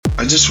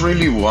I just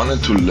really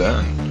wanted to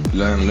learn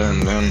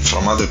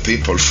from other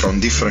people, from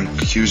different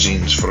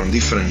cuisines, from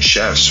different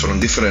chefs, from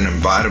different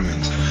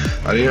environments.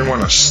 I didn't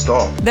want to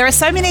stop. There are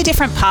so many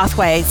different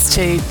pathways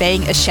to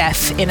being a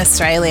chef in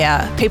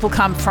Australia. People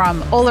come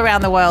from all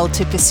around the world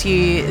to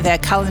pursue their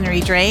culinary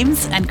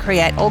dreams and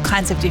create all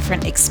kinds of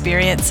different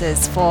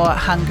experiences for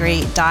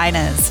hungry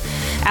diners.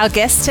 Our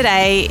guest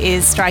today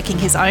is striking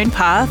his own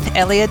path.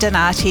 Elia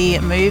Donati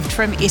moved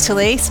from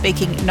Italy,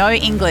 speaking no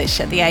English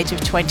at the age of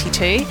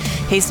 22.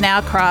 He's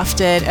now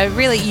crafted a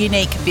really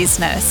unique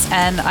business,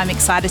 and I'm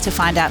excited to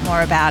find out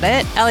more about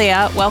it.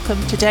 Elia,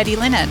 welcome to Dirty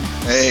Linen.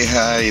 Hey,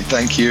 hi,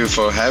 thank you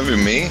for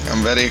having me.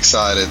 I'm very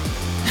excited.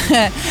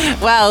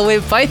 Well,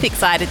 we're both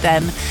excited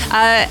then.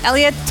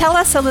 Elia, tell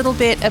us a little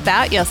bit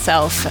about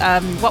yourself.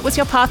 What was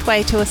your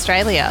pathway to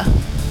Australia?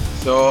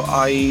 So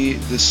I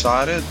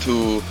decided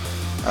to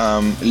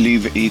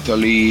leave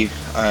Italy,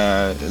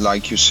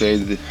 like you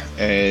said,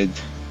 at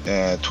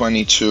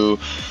 22,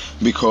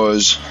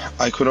 because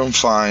I couldn't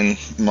find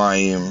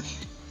my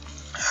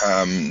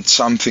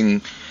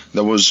something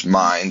that was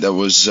mine, that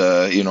was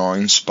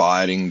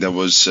inspiring. That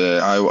was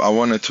I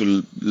wanted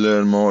to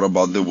learn more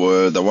about the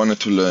world. I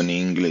wanted to learn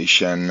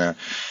English, and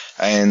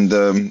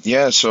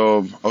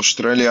so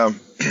Australia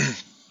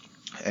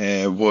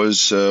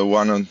was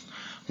one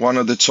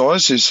of the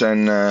choices,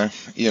 and I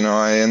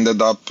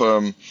ended up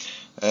in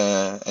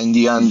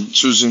the end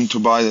choosing to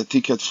buy a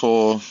ticket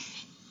for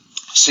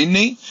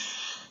Sydney,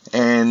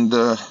 and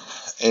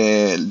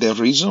the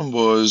reason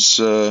was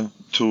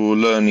to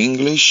learn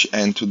English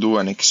and to do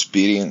an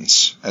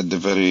experience at the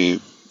very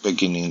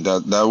beginning.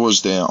 That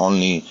was the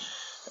only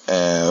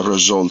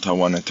result I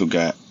wanted to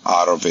get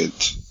out of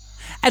it.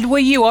 And were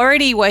you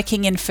already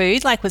working in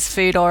food? Like, was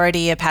food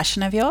already a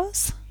passion of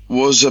yours?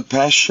 Was a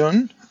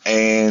passion,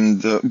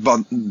 and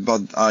but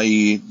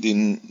I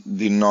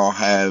did not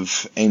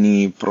have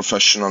any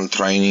professional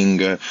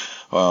training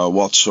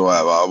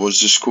whatsoever. I was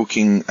just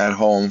cooking at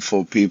home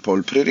for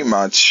people. Pretty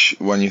much,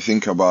 when you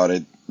think about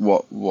it,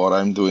 what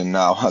I'm doing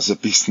now as a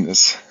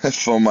business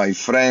for my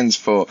friends,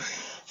 for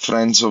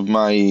friends of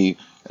my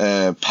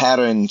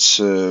parents,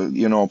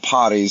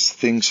 parties,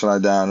 things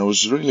like that. And I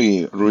was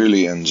really,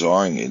 really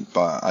enjoying it,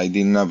 but I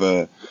didn't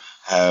ever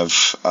have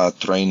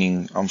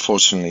training,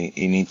 unfortunately,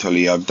 in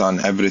Italy. I've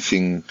done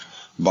everything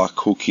but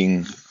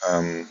cooking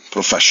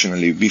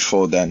professionally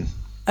before then.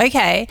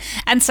 Okay.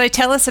 And so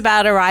tell us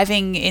about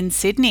arriving in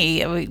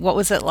Sydney. What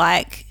was it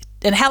like?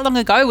 And how long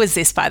ago was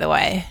this, by the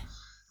way?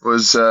 It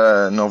was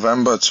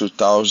November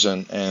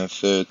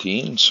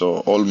 2013, so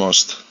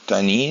almost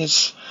 10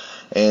 years.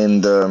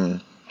 And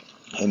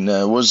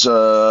it was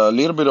a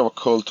little bit of a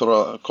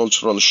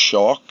cultural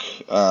shock.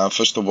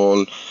 First of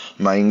all,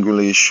 my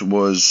English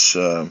was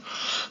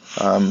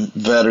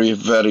very,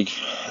 very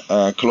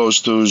close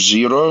to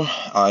zero.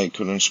 I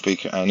couldn't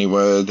speak any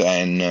word,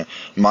 and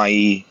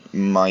my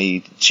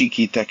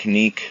cheeky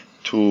technique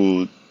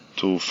to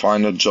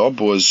find a job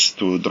was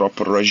to drop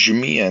a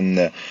resume,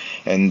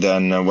 and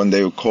then when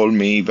they would call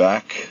me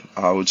back,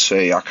 I would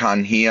say, I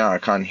can't hear,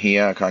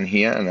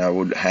 and I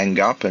would hang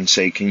up and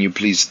say, can you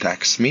please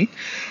text me?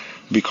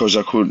 Because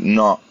I could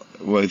not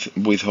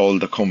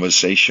withhold the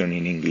conversation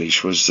in English.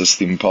 It was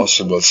just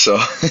impossible. So,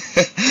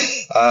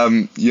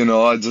 I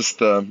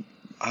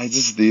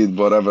just did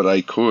whatever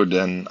I could,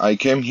 and I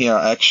came here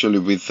actually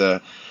with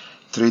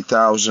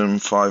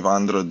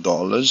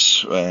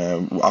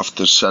 $3,500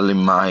 after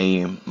selling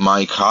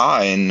my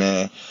car, and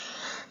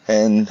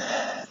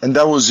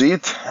that was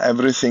it.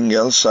 Everything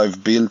else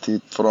I've built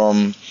it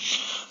from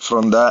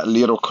that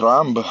little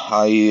crumb.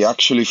 I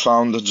actually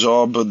found a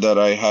job that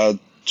I had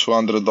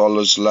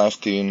 $200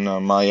 left in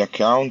my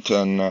account,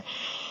 and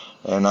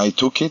I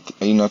took it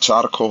in a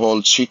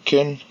charcoal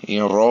chicken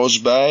in Rose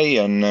Bay,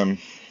 and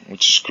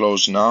which is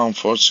closed now,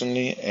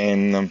 unfortunately,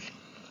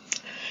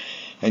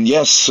 and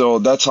yes, so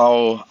that's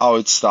how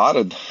it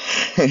started.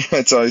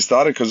 That's how it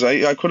started, because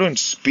I couldn't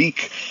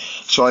speak,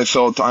 so I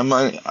thought I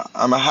might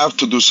have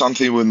to do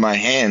something with my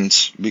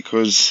hands,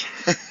 because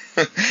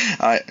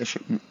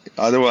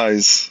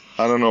otherwise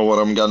I don't know what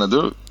I'm gonna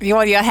do.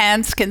 Your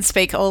hands can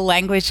speak all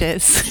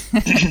languages.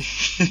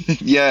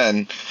 Yeah,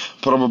 and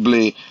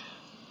probably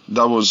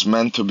that was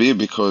meant to be,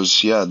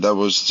 because that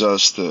was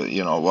just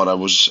what I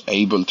was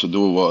able to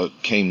do, what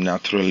came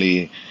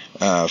naturally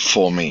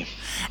for me.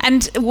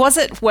 And was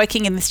it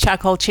working in this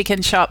charcoal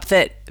chicken shop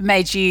that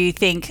made you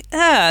think,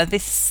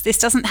 this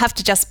doesn't have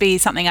to just be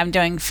something I'm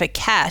doing for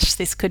cash.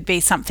 This could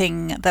be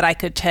something that I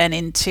could turn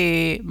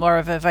into more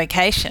of a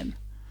vocation?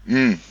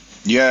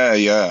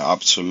 Yeah,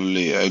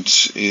 absolutely.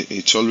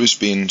 It's always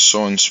been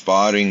so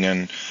inspiring,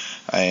 and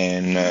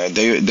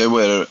they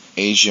were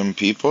Asian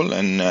people,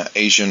 and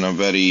Asian are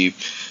very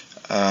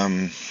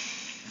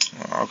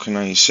how can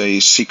I say,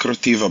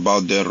 secretive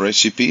about their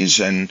recipes,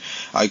 and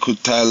I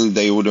could tell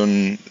they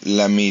wouldn't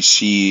let me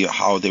see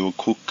how they would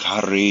cook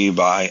curry.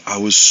 But I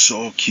was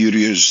so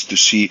curious to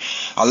see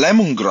a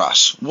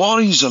lemongrass.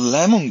 What is a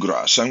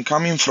lemongrass? I'm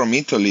coming from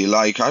Italy,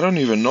 like I don't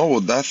even know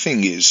what that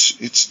thing is.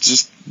 It's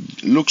just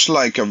looks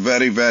like a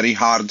very, very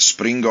hard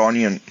spring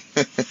onion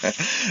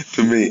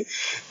to me,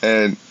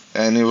 and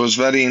it was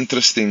very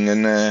interesting.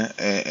 And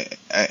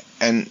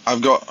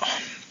I've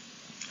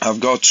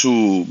got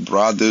two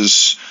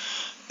brothers,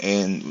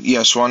 and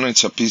yes, one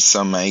is a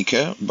pizza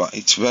maker, but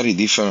it's very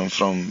different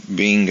from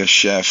being a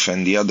chef,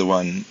 and the other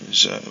one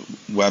is a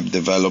web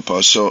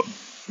developer. So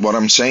what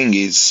I'm saying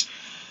is,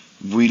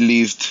 we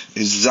lived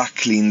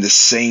exactly in the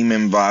same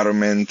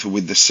environment,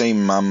 with the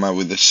same mama,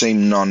 with the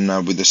same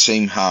nonna, with the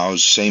same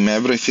house, same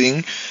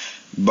everything.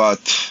 But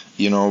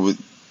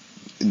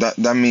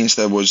that means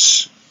there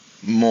was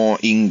more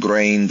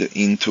ingrained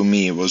into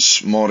me,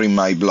 was more in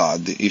my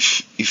blood,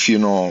 if you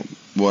know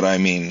what I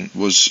mean.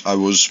 I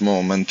was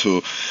more meant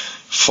to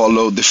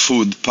follow the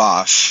food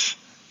path,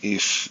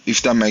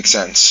 if that makes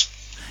sense.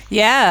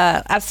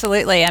 Yeah,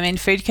 absolutely. I mean,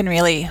 food can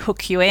really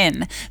hook you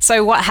in.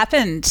 So, what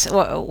happened?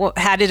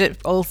 How did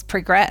it all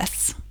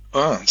progress?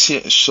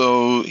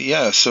 So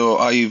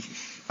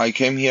I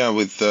came here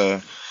with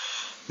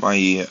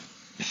my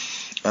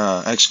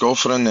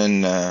ex-girlfriend,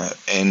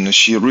 and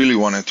she really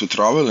wanted to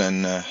travel,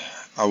 and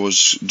I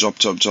was job,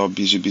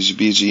 busy, busy,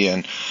 busy,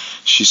 and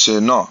she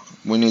said, no,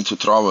 we need to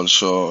travel.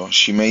 So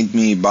she made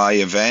me buy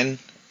a van,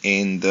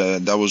 and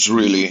that was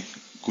really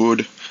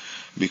good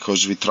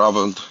because we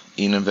traveled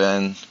in a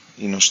van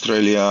in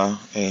Australia,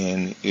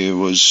 and it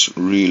was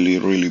really,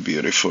 really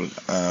beautiful.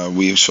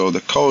 We saw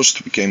the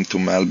coast, we came to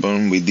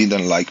Melbourne. We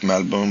didn't like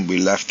Melbourne, we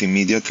left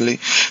immediately.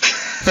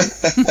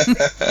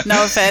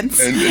 No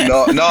offense. And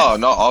no,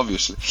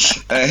 obviously.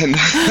 And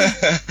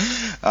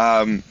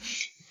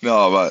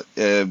no, but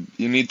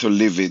you need to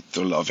live it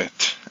to love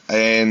it.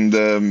 And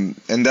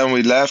then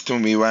we left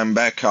and we went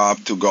back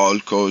up to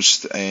Gold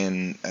Coast,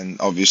 and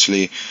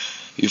obviously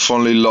you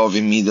fall in love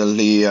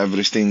immediately.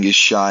 Everything is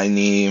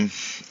shiny,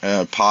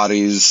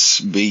 parties,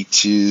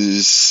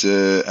 beaches,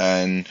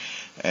 and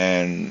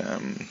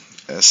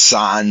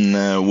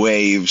sun,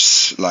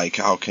 waves. Like,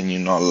 how can you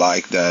not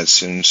like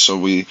that? And so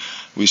we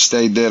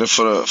stayed there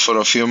for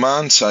a few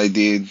months. I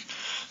did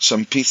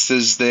some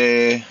pizzas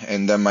there,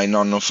 and then my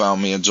nonno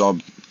found me a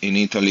job in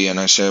Italy, and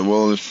I said,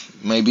 well,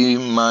 maybe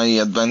my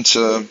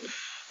adventure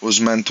was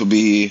meant to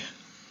be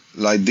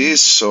like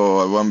this. So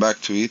I went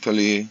back to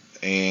Italy,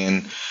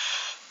 and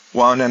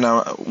 1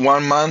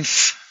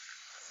 month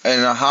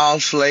and a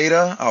half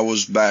later, I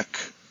was back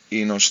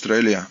in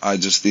Australia. I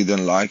just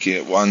didn't like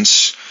it.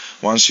 Once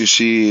you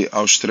see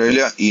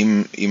Australia,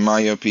 in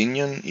my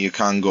opinion, you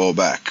can't go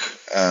back.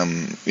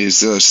 It's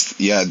just,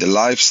 yeah, the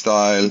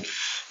lifestyle,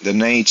 the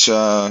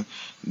nature,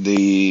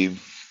 the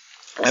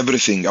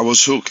everything. I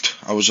was hooked.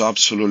 I was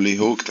absolutely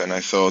hooked, and I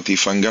thought,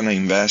 if I'm gonna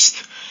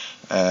invest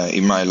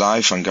in my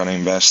life, I'm gonna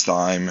invest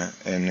time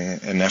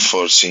and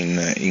efforts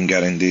in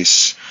getting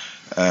this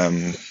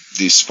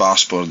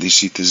passport, this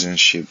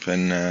citizenship,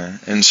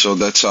 and so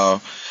that's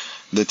how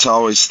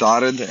it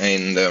started.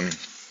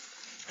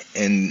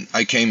 And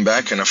I came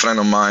back, and a friend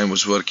of mine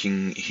was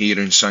working here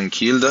in St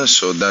Kilda,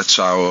 so that's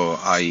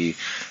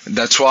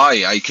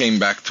why I came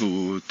back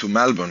to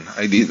Melbourne.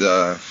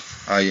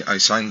 I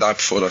signed up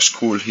for a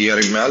school here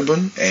in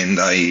Melbourne, and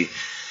I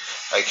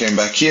came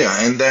back here,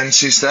 and then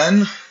since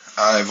then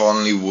I've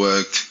only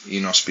worked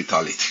in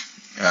hospitality.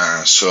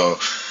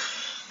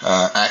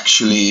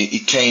 Actually,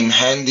 it came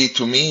handy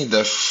to me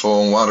that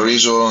for one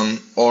reason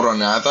or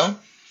another,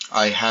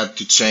 I had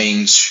to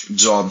change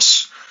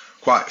jobs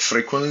quite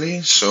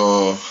frequently.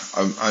 So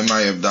I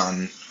might have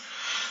done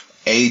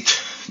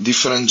 8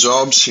 different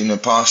jobs in the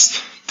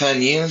past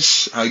 10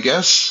 years, I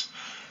guess,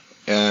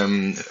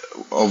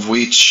 of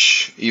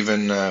which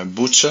even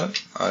butcher.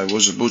 I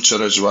was a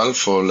butcher as well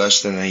for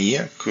less than a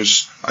year,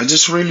 because I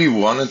just really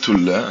wanted to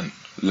learn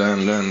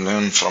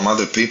from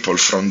other people,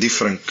 from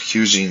different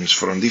cuisines,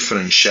 from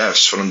different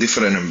chefs, from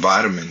different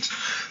environments.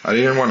 I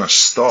didn't want to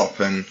stop.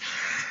 And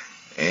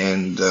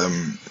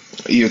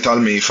you tell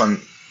me if I'm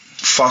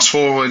fast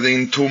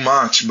forwarding too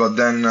much, but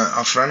then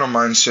a friend of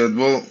mine said,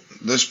 well,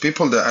 there's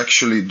people that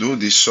actually do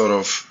this sort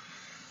of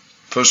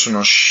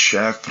personal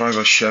chef,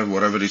 private chef,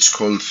 whatever it's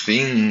called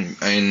thing,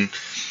 and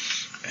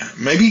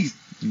maybe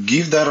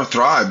give that a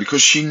try,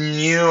 because she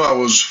knew I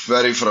was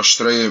very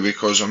frustrated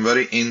because I'm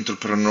very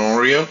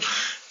entrepreneurial.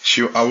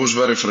 I was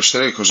very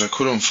frustrated because I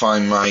couldn't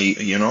find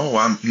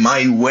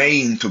my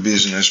way into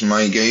business,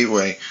 my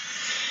gateway,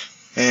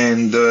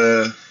 and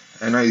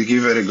I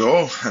give it a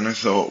go, and I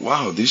thought,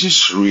 wow, this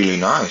is really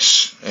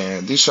nice.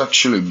 This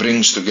actually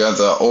brings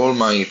together all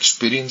my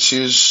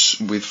experiences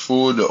with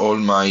food, all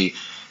my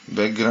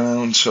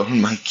backgrounds, all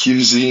my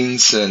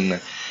cuisines, and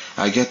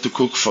I get to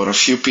cook for a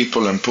few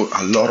people and put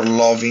a lot of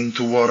love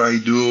into what I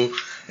do,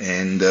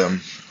 and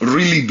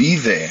really be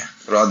there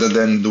rather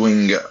than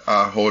doing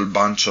a whole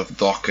bunch of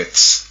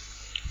dockets.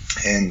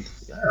 And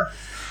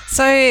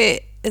So,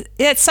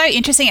 It's so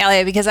interesting,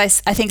 Elia, because I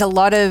think a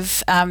lot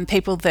of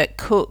people that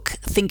cook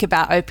think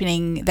about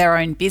opening their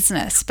own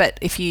business. But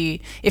if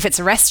it's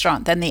a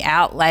restaurant, then the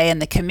outlay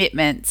and the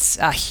commitments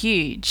are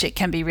huge. It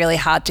can be really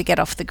hard to get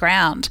off the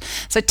ground.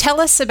 So tell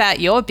us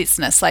about your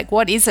business. Like,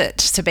 what is it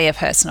to be a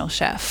personal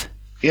chef?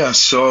 Yeah,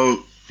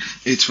 so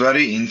it's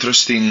very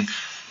interesting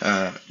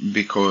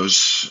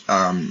because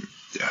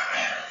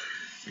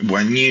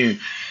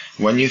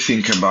when you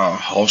think about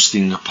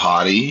hosting a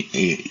party,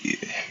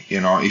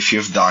 if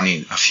you've done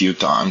it a few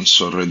times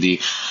already,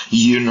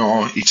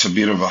 it's a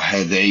bit of a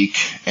headache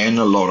and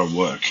a lot of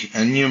work.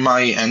 And you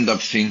might end up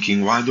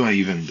thinking, why do I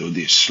even do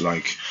this?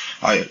 Like,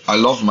 I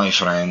love my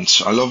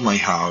friends, I love my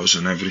house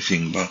and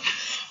everything, but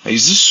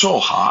it's just so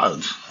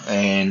hard.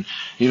 And,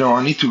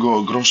 I need to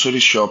go grocery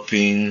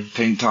shopping,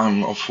 take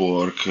time off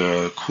work,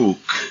 cook,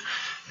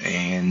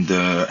 and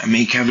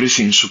make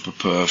everything super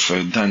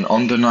perfect. Then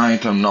on the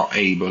night, I'm not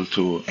able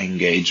to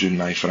engage with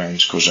my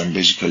friends because I'm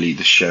basically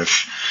the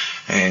chef,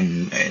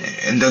 and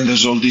then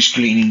there's all this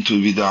cleaning to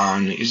be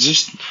done. It's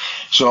just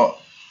so.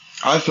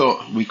 I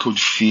thought we could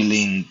fill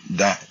in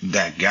that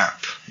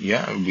gap,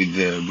 yeah, with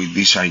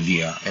this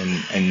idea,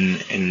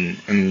 and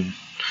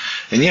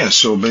yeah.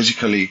 So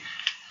basically,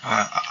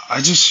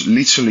 I just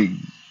literally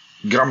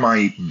grab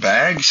my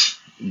bags,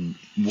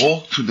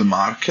 walk to the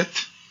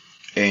market,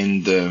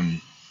 and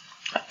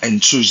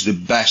choose the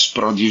best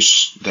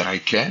produce that I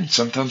can.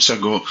 Sometimes I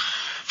go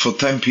for a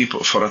 10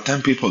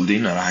 people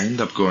dinner. I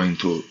end up going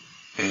to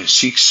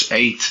 6,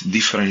 8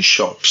 different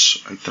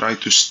shops. I try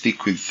to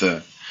stick with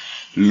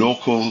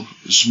local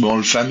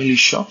small family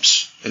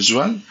shops as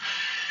well,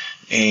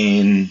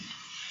 and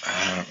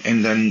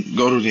then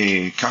go to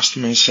the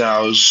customer's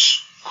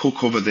house,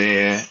 cook over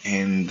there,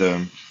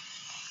 and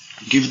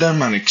give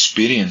them an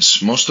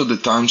experience. Most of the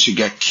times you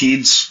get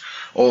kids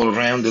all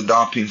rounded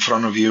up in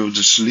front of you,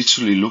 just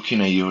literally looking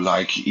at you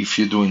like if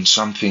you're doing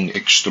something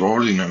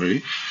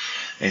extraordinary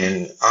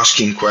and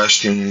asking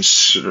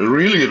questions,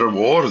 really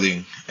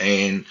rewarding.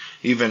 And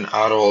even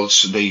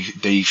adults, they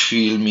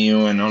film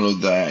you and all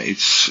of that.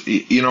 It's,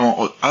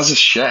 as a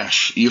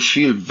chef, you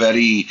feel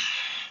very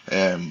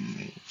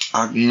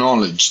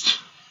acknowledged,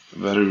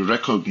 very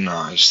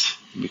recognized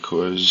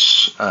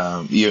because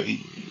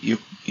you,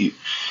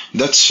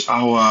 that's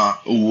our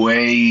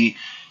way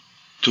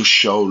to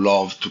show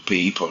love to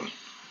people.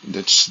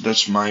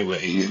 That's my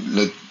way.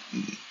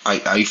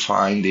 I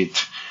find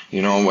it,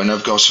 when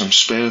I've got some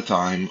spare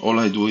time, all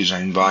I do is I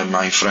invite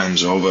my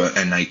friends over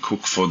and I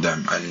cook for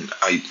them, and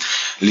I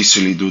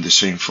literally do the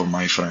same for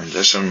my friends.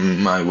 That's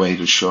my way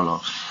to show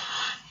love.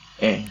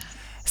 Eh.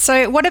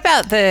 So, what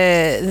about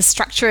the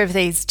structure of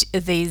these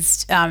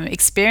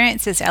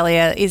experiences,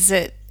 Elia?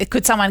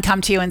 Could someone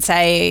come to you and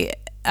say,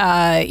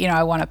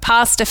 I want a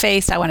pasta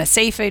feast, I want a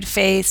seafood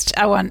feast,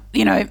 I want,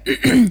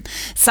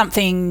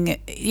 something.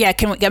 Yeah,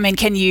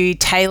 can you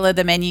tailor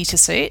the menu to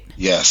suit?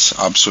 Yes,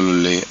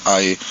 absolutely.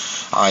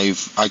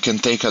 I can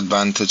take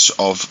advantage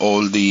of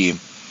all the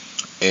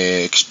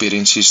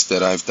experiences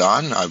that I've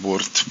done. I've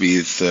worked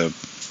with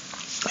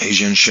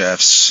Asian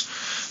chefs.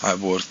 I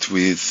worked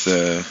with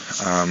a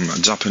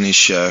Japanese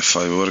chef.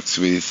 I worked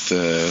with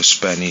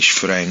Spanish,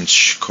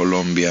 French,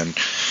 Colombian,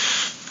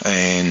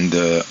 and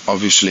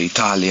obviously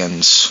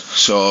Italians.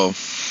 So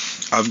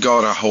I've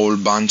got a whole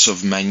bunch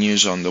of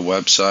menus on the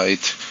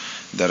website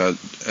that are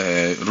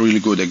really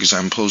good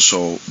examples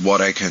of what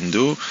I can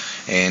do.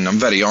 And I'm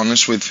very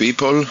honest with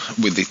people.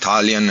 With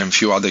Italian and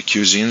few other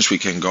cuisines, we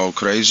can go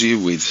crazy.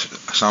 With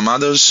some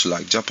others,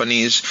 like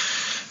Japanese,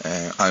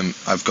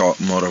 I've got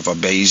more of a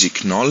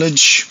basic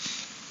knowledge.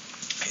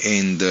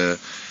 And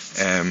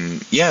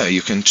yeah,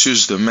 you can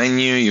choose the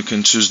menu, you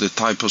can choose the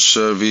type of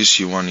service,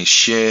 you want it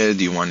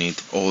shared, you want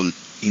it all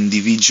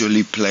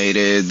individually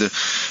plated.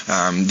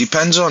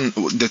 Depends on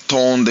the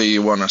tone that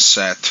you want to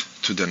set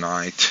to the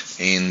night,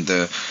 and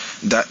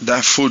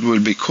that food will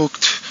be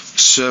cooked,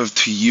 served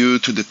to you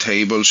to the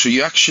table, so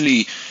you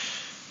actually,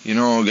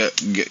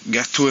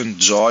 get to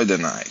enjoy the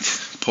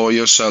night. Pour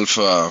yourself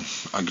a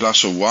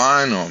glass of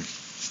wine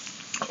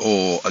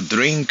or a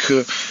drink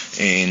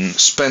and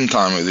spend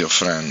time with your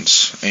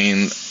friends.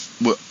 And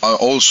I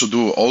also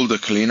do all the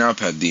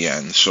cleanup at the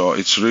end, so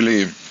it's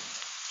really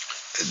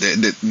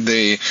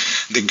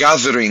the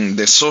gathering,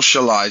 the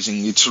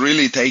socializing, it's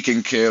really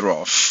taken care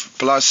of.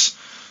 Plus,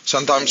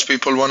 sometimes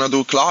people want to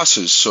do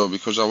classes. So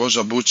because I was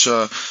a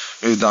butcher,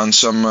 we've done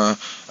some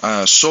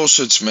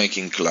sausage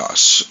making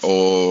class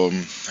or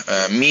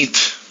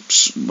meat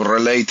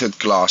related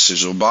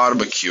classes or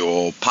barbecue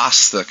or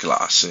pasta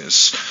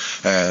classes,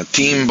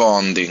 team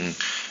bonding,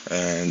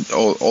 and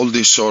all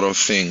these sort of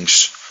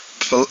things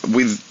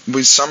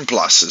with some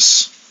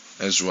pluses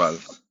as well.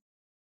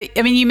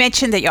 I mean, you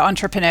mentioned that you're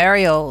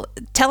entrepreneurial.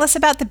 Tell us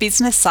about the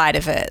business side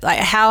of it. Like,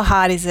 how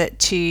hard is it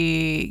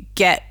to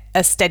get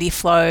a steady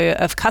flow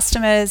of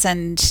customers,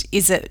 and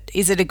is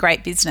it a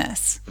great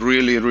business?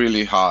 Really,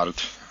 really hard.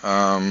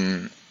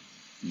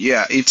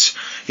 Yeah, it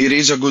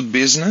is a good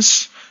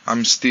business.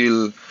 I'm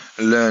still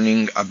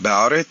learning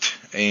about it,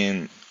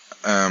 and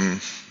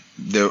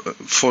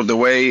for the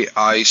way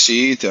I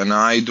see it and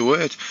I do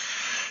it,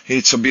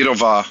 it's a bit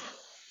of a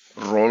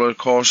roller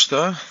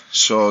coaster.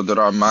 So there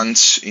are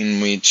months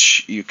in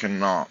which you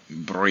cannot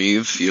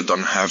breathe, you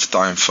don't have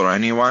time for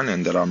anyone,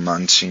 and there are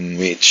months in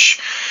which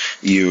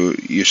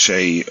you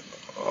say,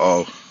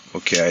 oh,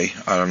 okay,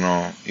 I don't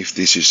know if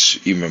this is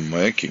even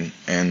working,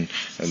 and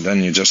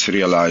then you just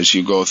realize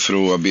you go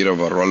through a bit of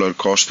a roller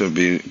coaster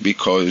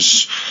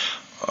because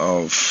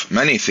of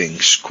many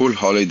things, school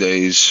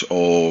holidays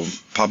or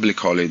public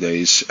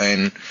holidays,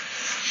 and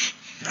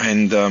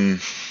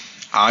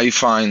I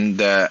find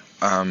that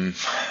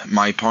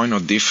my point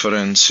of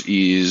difference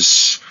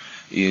is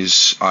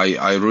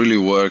I really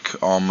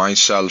work on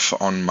myself,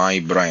 on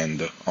my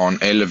brand, on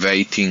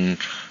elevating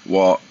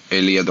what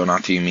Elia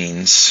Donati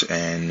means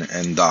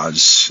and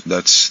does.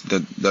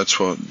 That's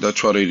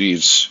what it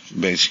is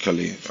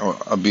basically.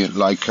 A bit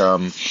like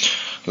an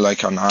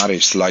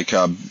artist, like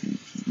a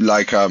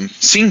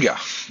singer,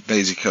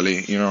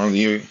 basically.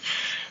 You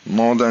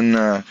more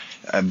than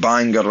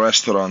buying a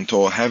restaurant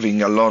or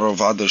having a lot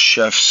of other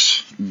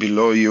chefs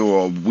below you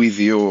or with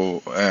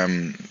you.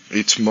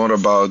 It's more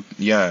about,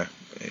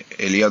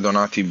 Elia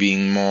Donati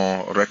being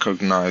more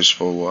recognized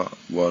for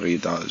what he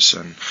does.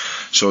 And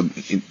so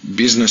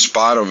business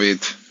part of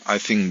it, I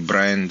think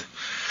brand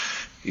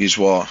is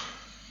what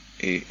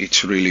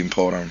it's really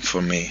important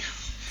for me.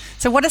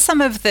 So what are some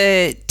of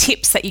the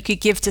tips that you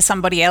could give to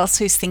somebody else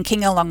who's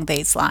thinking along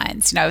these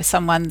lines?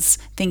 Someone's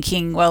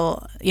thinking,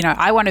 well,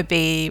 I want to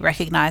be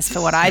recognized for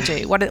what I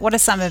do. What are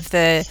some of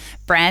the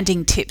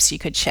branding tips you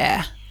could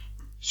share?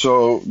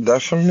 So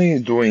definitely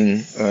doing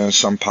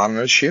some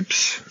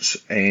partnerships.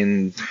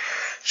 And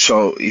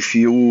so if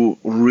you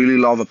really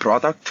love a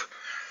product,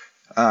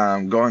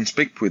 go and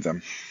speak with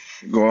them.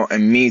 Go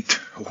and meet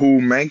who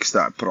makes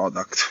that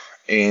product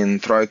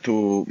and try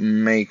to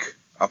make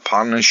a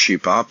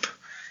partnership up,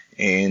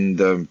 and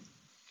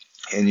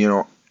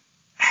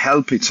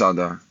help each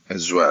other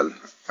as well.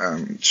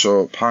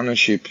 So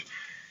partnership,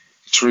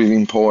 it's really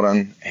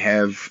important.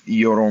 Have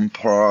your own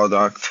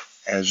product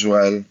as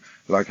well.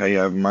 Like I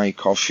have my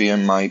coffee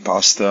and my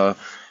pasta.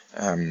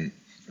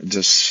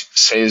 Just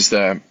says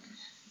that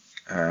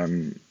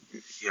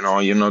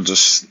you're not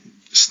just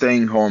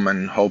staying home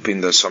and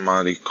hoping that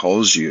somebody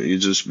calls you. You're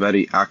just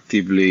very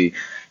actively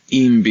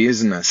in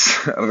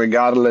business,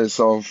 regardless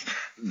of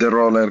the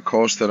roller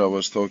coaster I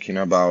was talking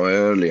about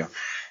earlier.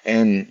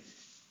 And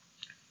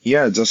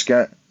just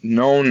get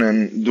known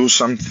and do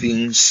some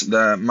things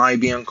that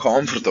might be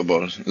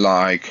uncomfortable,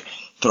 like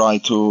try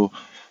to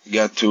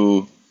get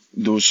to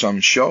do some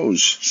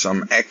shows,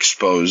 some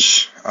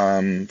expos,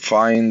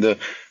 find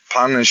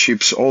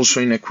partnerships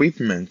also in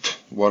equipment.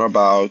 What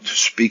about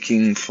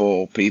speaking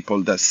for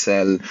people that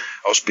sell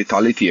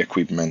hospitality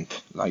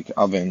equipment, like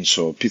ovens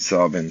or pizza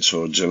ovens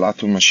or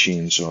gelato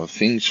machines or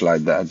things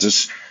like that?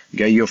 Just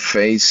get your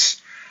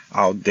face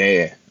out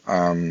there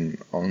on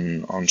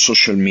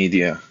social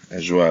media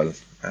as well.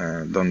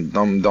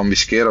 Don't be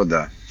scared of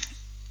that.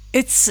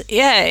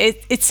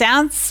 It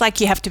sounds like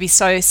you have to be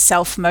so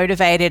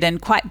self-motivated and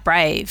quite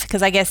brave,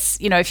 because I guess,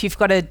 if you've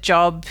got a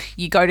job,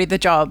 you go to the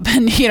job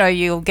and,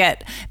 there'll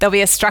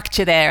be a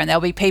structure there and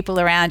there'll be people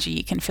around you.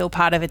 You can feel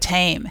part of a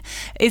team.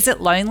 Is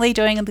it lonely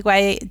doing it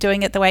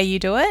the way you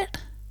do it?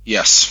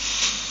 Yes,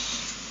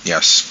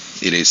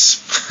 it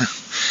is.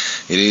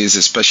 It is,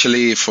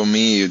 especially for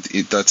me.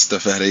 That's the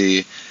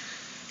very,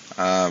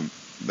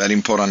 very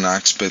important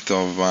aspect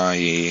of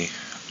my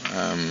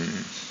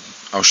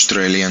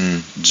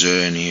Australian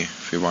journey,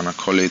 if you want to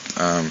call it.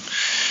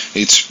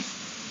 It's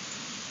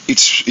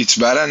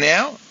better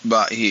now,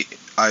 but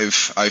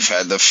I've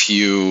had a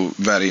few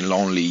very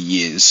lonely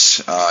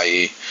years.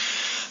 I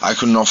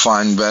could not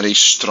find very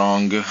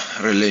strong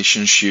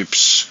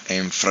relationships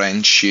and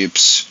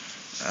friendships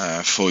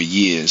for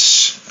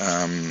years,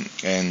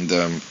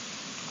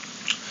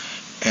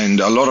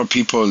 and a lot of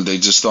people, they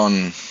just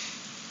don't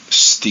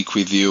stick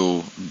with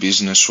you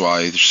business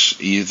wise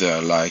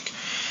either. Like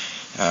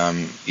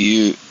when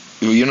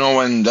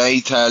they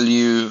tell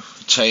you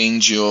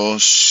change your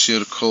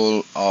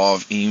circle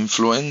of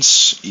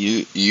influence,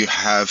 you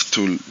have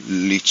to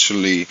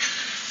literally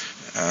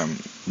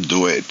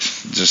do it.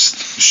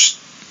 Just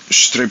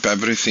strip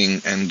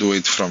everything and do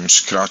it from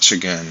scratch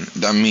again.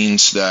 That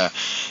means that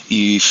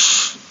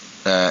if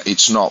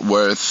it's not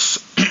worth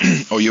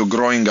or you're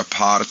growing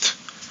apart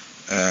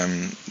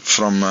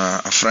from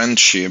a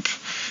friendship,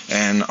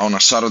 and on a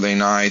Saturday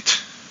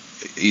night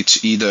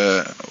it's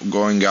either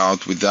going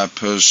out with that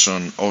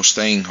person or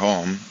staying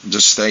home,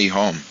 just stay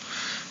home,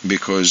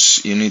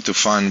 because you need to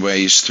find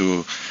ways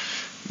to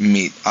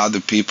meet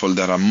other people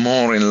that are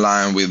more in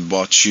line with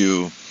what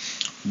you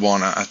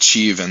want to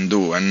achieve and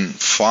do. And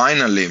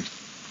finally,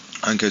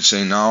 I can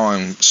say now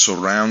I'm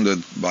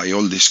surrounded by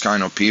all these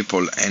kind of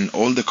people, and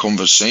all the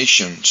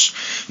conversations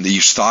that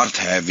you start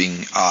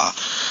having are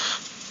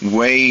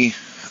way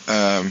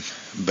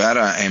better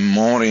and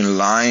more in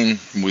line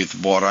with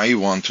what I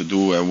want to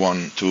do, I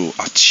want to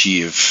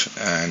achieve,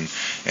 and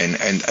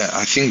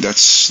I think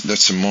that's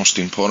the most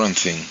important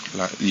thing,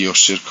 like your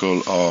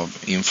circle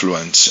of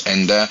influence,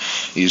 and that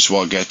is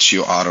what gets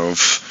you out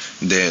of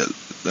the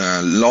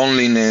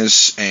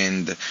loneliness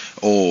and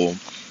or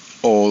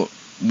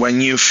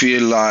when you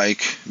feel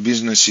like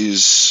business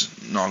is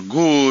not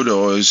good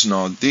or is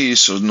not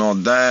this or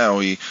not that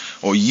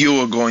or you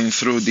are going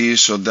through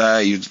this or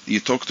that, you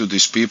talk to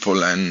these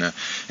people and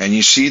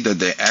you see that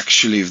they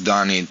actually have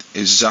done it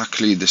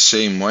exactly the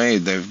same way.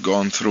 They've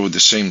gone through the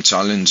same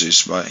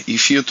challenges. But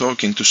if you're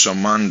talking to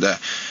someone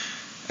that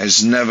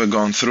has never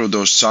gone through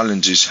those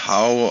challenges,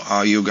 how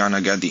are you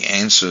gonna get the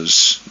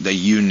answers that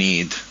you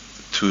need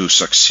to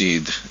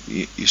succeed?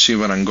 You see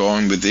where I'm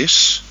going with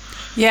this?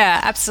 Yeah,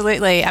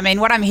 absolutely. I mean,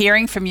 what I'm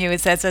hearing from you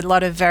is there's a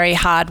lot of very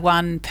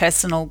hard-won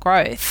personal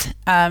growth.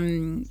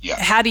 Yeah.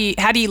 How do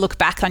you look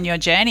back on your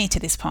journey to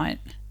this point?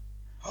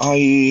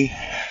 I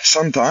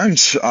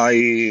sometimes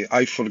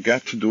I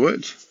forget to do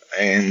it,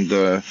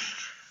 and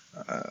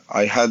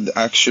I had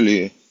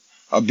actually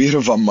a bit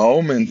of a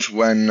moment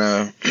when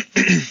um,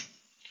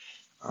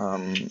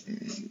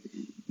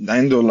 the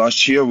end of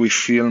last year we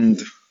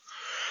filmed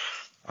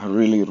a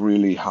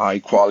really high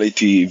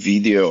quality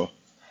video.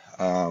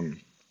 Um,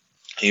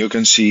 you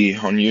can see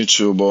on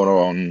YouTube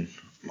or on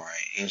my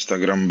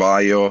Instagram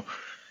bio,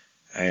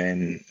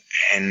 and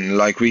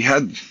like we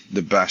had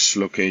the best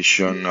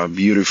location, a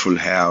beautiful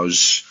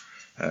house,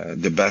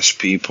 the best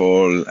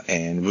people,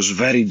 and it was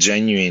very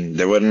genuine.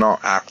 They were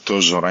not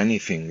actors or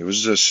anything. It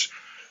was just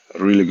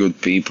really good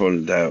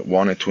people that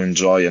wanted to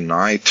enjoy a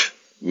night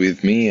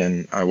with me,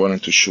 and I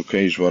wanted to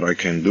showcase what I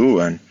can do,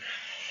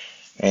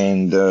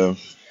 and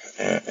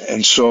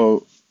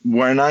so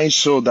when I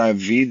saw that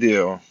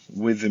video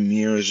with the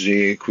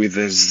music, with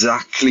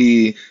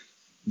exactly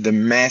the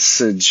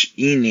message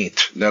in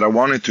it that I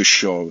wanted to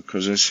show,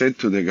 because I said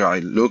to the guy,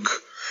 look,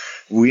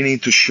 we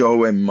need to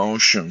show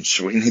emotions.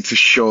 We need to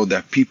show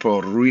that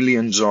people really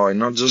enjoy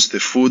not just the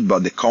food,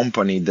 but the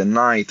company, the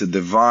night,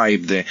 the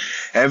vibe, the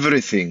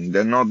everything.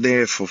 They're not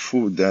there for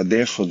food. They're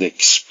there for the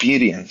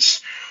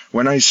experience.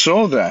 When I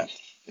saw that,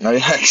 I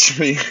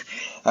actually,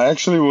 I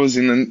actually was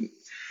in an,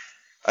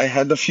 I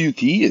had a few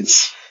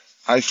tears.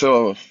 I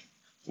thought,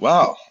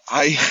 wow,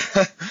 I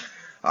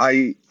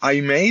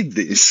made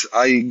this.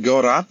 I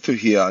got up to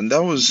here, and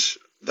that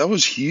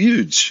was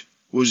huge.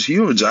 Was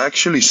huge. I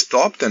actually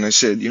stopped and I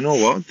said, you know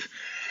what?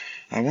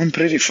 I went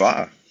pretty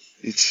far.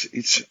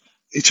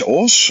 It's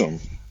awesome.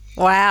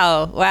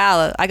 Wow,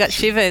 wow! I got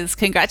shivers.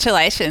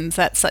 Congratulations!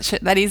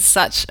 That is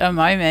such a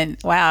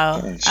moment.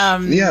 Wow. Thanks.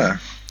 Yeah,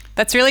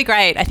 That's really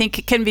great. I think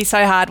it can be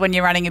so hard when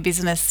you're running a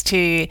business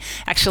to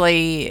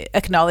actually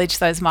acknowledge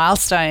those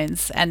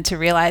milestones and to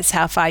realize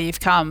how far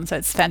you've come. So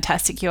it's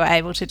fantastic you were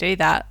able to do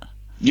that.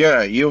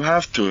 yeah. You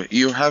have to,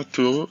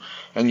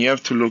 and you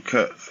have to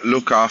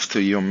look after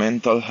your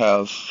mental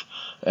health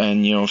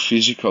and your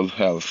physical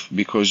health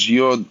because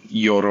you're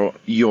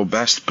your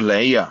best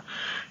player.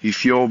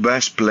 If your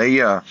best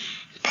player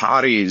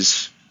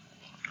parties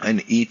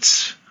and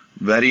eats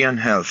very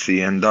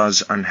unhealthy and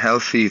does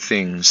unhealthy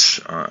things,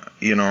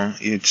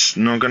 it's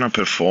not gonna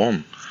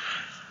perform.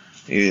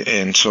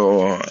 And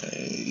so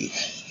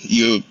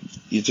you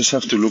just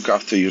have to look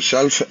after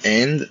yourself,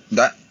 and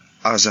that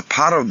as a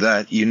part of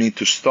that, you need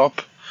to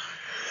stop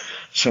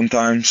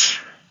sometimes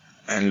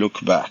and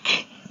look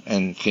back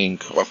and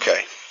think,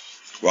 okay,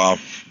 wow,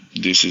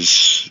 this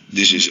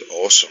is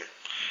awesome.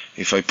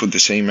 If I put the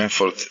same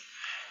effort,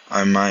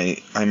 I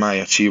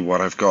might achieve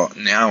what I've got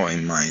now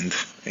in mind,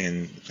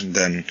 and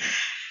then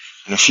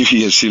in a few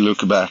years you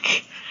look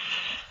back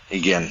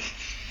again.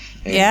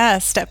 And Yeah,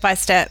 step by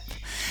step.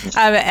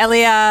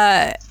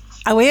 Elia,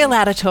 are we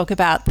allowed to talk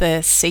about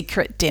the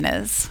secret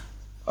dinners?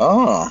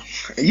 oh,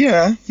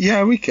 yeah,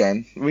 we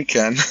can.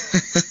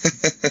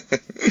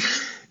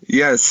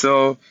 Yeah,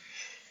 so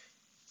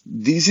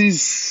this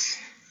is,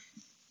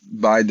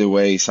 by the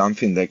way,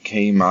 something that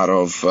came out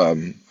of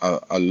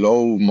a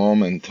low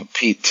moment, a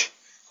pit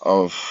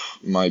of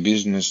my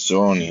business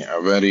journey,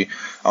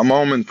 a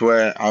moment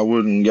where I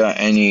wouldn't get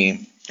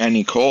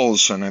any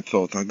calls, and I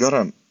thought I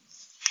gotta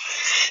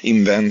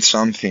invent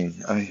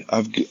something.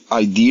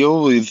 I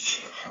deal with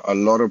a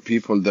lot of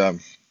people that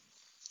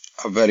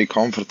are very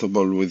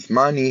comfortable with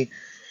money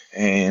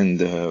and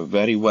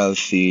very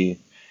wealthy.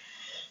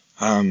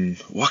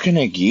 What can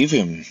I give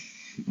him?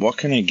 What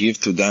can I give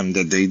to them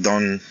that they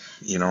don't,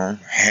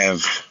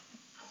 have?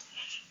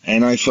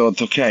 And I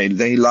thought, okay,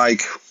 they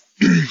like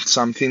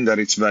something that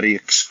it's very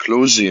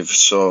exclusive.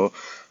 So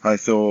I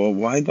thought,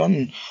 why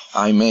don't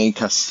I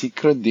make a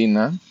secret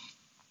dinner?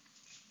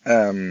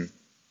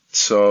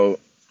 So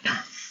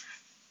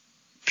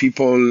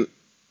people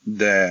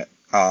that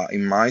are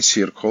in my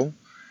circle,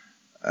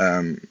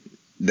 um,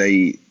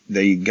 they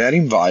get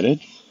invited,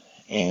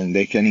 and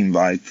they can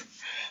invite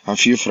a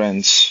few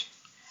friends,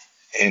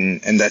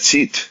 and that's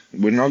it.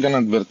 We're not gonna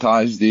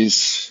advertise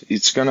this.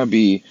 It's gonna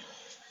be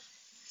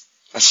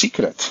a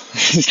secret.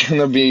 It's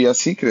gonna be a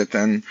secret,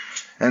 and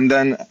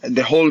then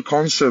the whole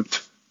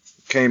concept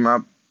came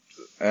up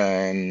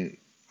and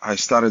I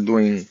started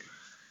doing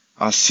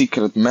a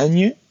secret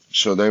menu.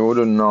 So they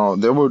wouldn't know,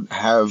 they would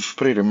have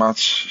pretty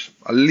much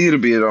a little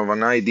bit of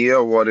an idea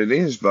of what it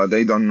is, but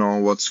they don't know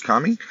what's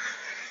coming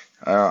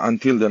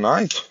until the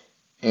night.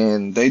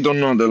 And they don't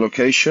know the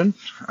location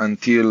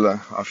until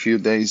a few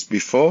days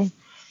before.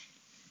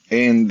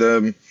 And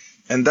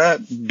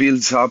that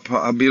builds up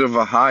a bit of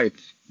a hype,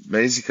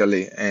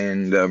 basically.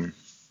 And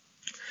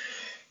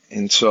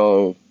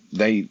so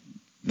they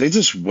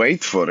just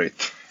wait for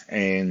it.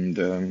 And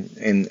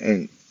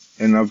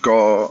I've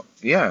got,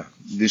 yeah,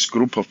 this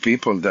group of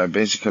people that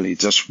basically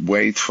just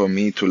wait for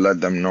me to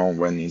let them know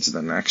when it's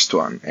the next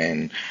one.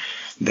 And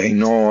they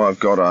know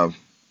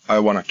I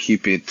want to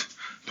keep it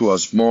to a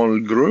small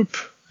group.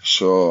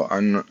 So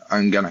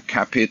I'm gonna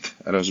cap it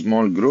at a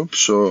small group.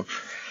 So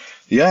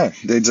yeah,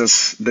 they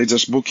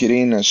just book it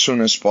in as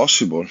soon as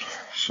possible.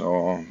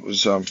 So it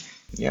was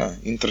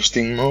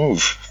interesting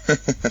move.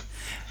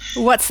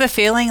 What's the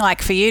feeling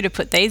like for you to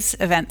put these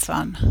events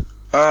on?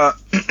 uh,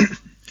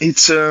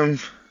 it's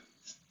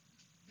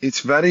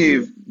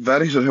very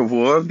very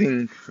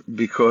rewarding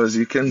because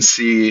you can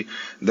see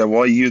that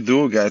what you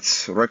do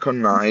gets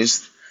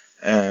recognized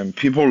and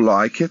people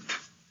like it,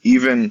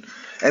 even,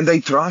 and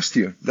they trust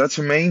you. That's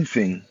the main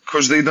thing,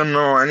 because they don't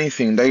know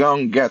anything. They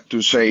don't get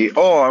to say,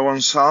 oh, I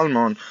want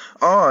salmon,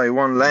 oh, I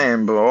want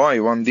lamb, or oh, I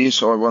want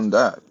this, or I want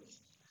that.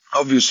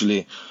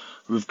 Obviously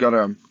we've got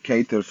to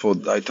cater for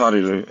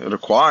dietary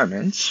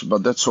requirements,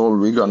 but that's all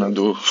we're gonna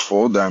do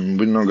for them.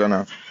 We're not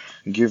gonna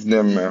give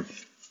them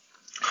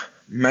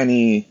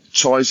many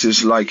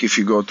choices like if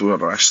you go to a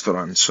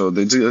restaurant. So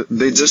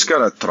they just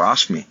gotta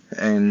trust me,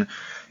 and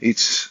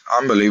it's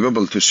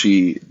unbelievable to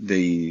see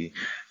the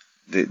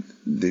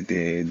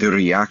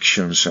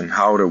reactions and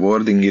how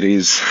rewarding it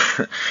is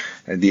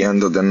at the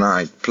end of the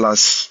night.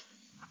 Plus,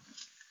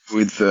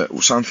 with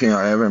something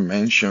I haven't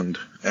mentioned,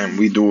 and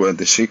we do at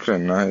the secret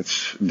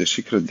nights, the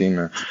secret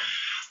dinner,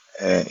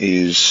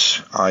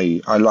 is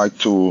I like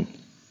to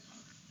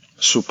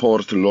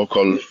support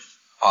local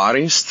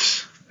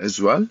artists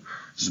as well,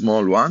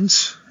 small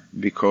ones,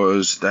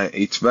 because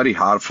it's very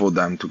hard for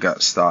them to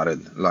get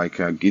started, like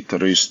a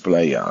guitarist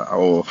player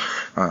or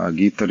a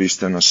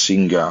guitarist and a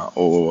singer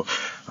or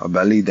a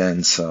belly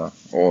dancer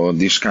or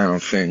these kind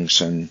of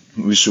things. And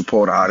we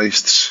support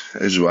artists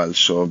as well.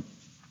 So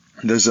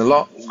there's a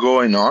lot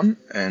going on,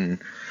 and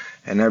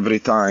every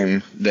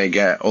time they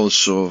get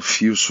also a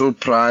few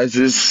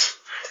surprises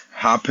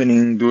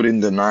happening during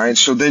the night.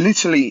 So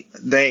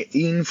they're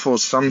in for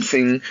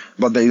something,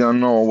 but they don't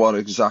know what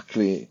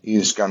exactly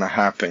is gonna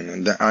happen.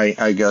 And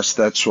I guess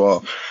that's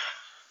what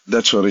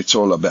it's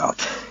all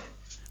about.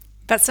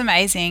 That's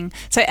amazing.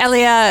 So,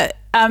 Elia,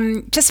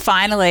 just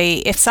finally,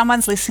 if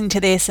someone's listening to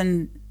this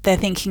and they're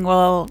thinking,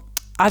 well,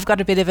 I've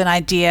got a bit of an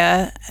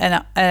idea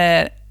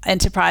and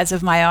enterprise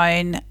of my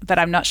own, but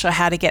I'm not sure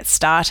how to get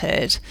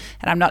started,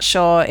 and I'm not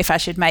sure if I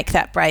should make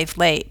that brave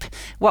leap,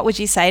 what would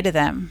you say to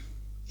them?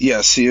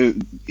 Yes,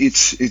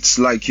 it's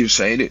like you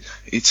said it.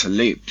 It's a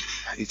leap.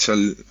 It's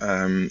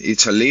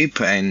a leap,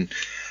 and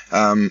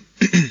um,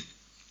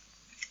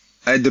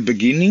 at the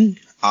beginning,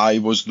 I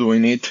was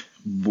doing it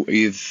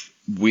with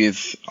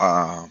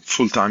a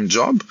full-time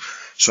job.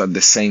 So at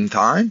the same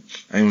time,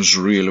 it was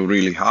really,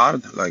 really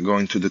hard, like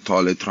going to the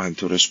toilet, trying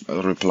to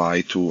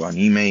reply to an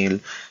email,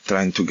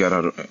 trying to get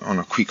on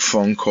a quick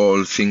phone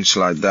call, things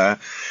like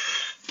that,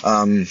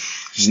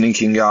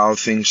 sneaking out,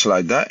 things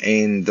like that,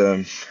 and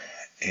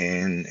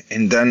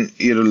then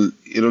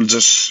it'll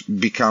just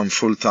become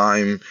full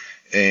time.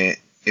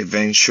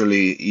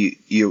 Eventually,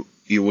 you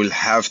will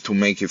have to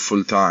make it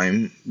full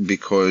time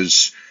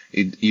because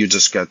you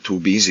just get too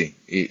busy.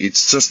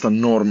 It's just a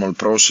normal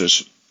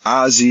process,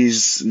 as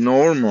is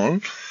normal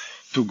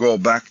to go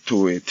back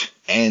to it,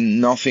 and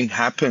nothing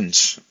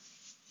happens.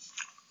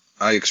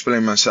 I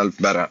explain myself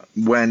better.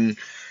 When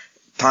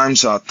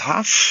times are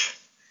tough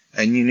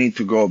and you need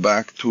to go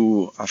back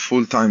to a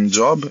full-time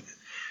job,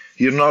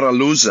 you're not a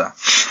loser.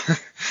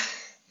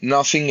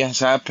 Nothing has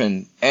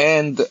happened,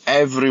 and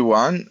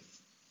everyone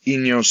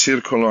in your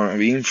circle of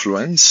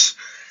influence,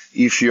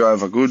 if you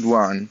have a good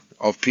one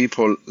of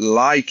people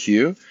like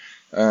you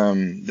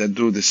that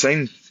do the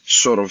same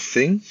sort of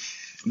thing,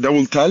 they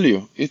will tell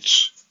you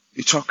it's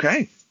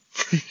okay.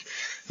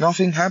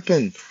 Nothing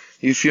happened.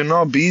 If you're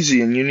not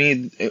busy and you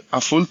need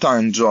a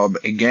full-time job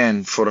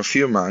again for a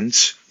few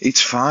months,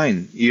 it's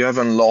fine. You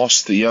haven't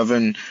lost.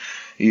 You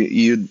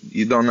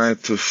don't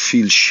have to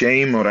feel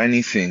shame or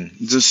anything.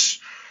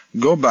 Just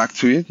go back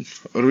to it,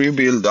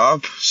 rebuild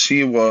up,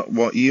 see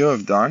what you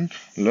have done,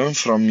 learn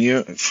from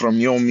your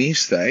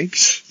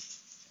mistakes,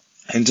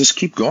 and just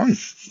keep going.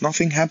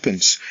 Nothing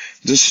happens.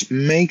 Just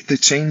make the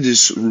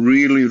changes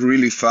really,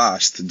 really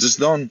fast. Just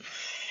don't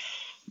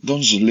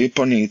sleep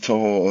on it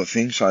or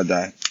things like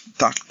that.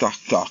 Tuck, tuck,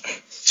 tuck.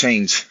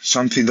 Change.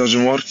 Something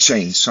doesn't work,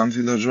 change.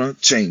 Something doesn't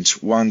work,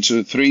 change. 1,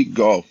 2, 3,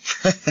 go.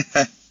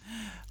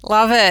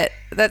 Love it.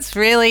 That's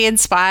really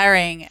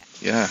inspiring.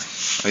 Yeah,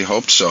 I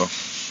hope so.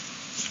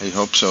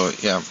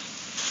 Yeah.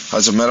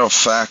 As a matter of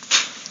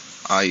fact,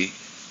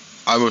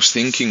 I was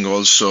thinking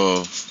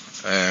also,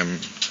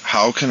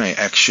 how can I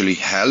actually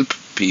help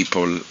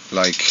people?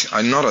 Like,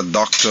 I'm not a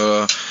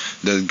doctor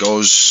that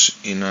goes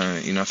in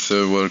a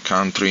third world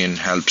country and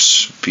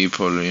helps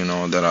people,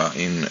 that are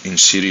in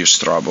serious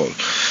trouble.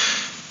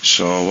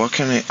 So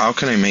how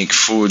can I make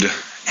food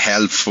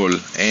helpful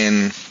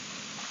and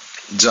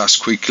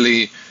just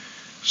quickly?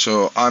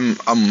 So I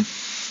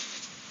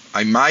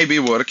might be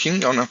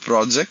working on a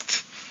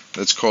project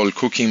that's called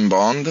Cooking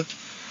Bond,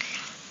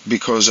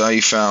 because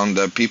I found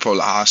that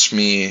people ask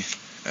me,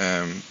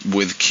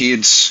 with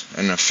kids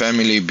and a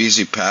family,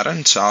 busy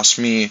parents ask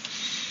me,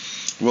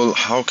 well,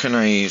 how can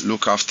I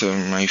look after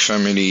my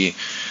family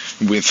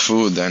with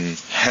food and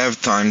have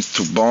time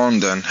to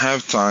bond and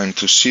have time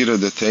to sit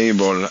at the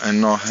table and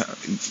not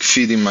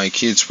feeding my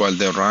kids while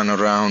they run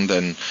around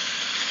and,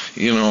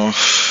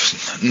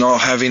 not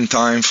having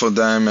time for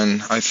them.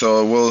 And I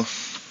thought, well,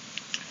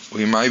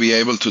 we might be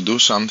able to do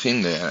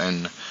something there.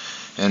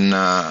 And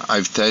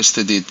I've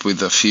tested it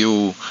with a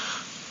few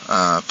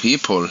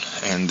people,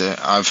 and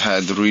I've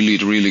had really,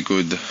 really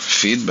good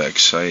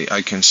feedbacks.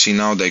 I can see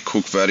now they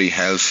cook very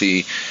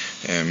healthy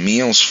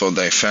meals for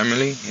their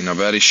family in a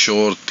very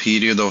short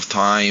period of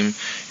time,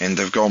 and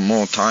they've got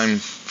more time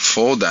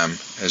for them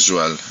as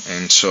well.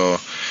 And so,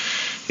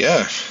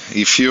 yeah,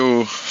 if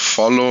you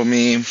follow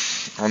me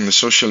on the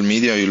social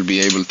media, you'll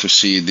be able to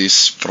see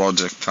this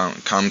project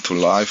come to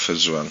life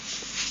as well.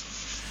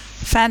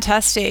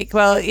 Fantastic.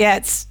 Well, yeah,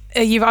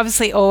 you've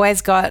obviously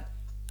always got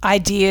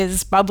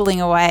ideas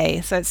bubbling away.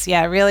 So it's,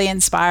 really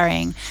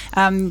inspiring.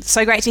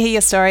 So great to hear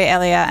your story,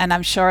 Elia, and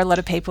I'm sure a lot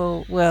of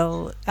people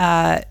will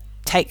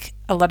take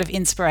a lot of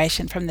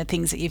inspiration from the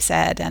things that you've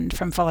said and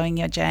from following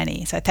your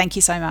journey. So thank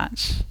you so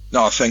much.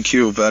 No, thank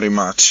you very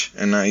much.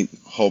 And I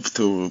hope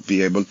to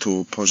be able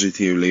to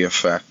positively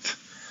affect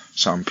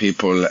some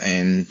people.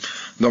 And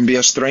don't be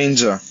a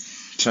stranger.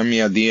 Send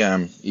me a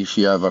DM if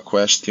you have a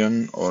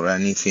question or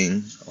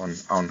anything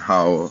on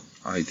how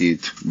I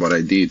did what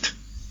I did.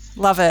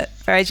 Love it.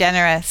 Very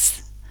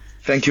generous.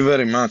 Thank you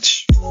very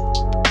much.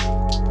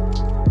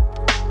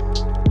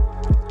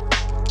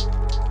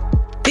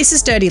 This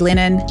is Dirty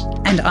Linen,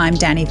 and I'm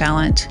Danny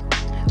Vallant.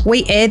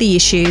 We air the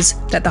issues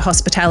that the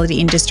hospitality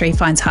industry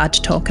finds hard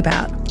to talk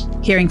about,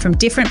 hearing from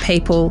different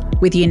people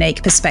with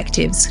unique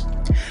perspectives.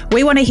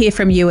 We want to hear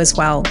from you as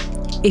well.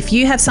 If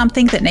you have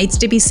something that needs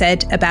to be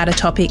said about a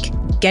topic,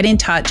 get in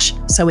touch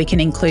so we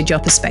can include your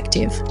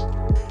perspective.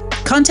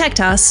 Contact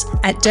us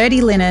at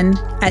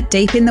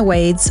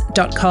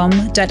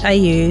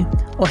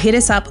dirtyLinen@deepintheweeds.com.au or hit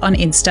us up on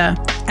Insta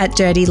at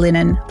Dirty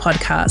Linen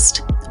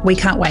Podcast. We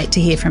can't wait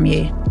to hear from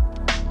you.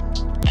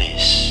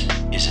 This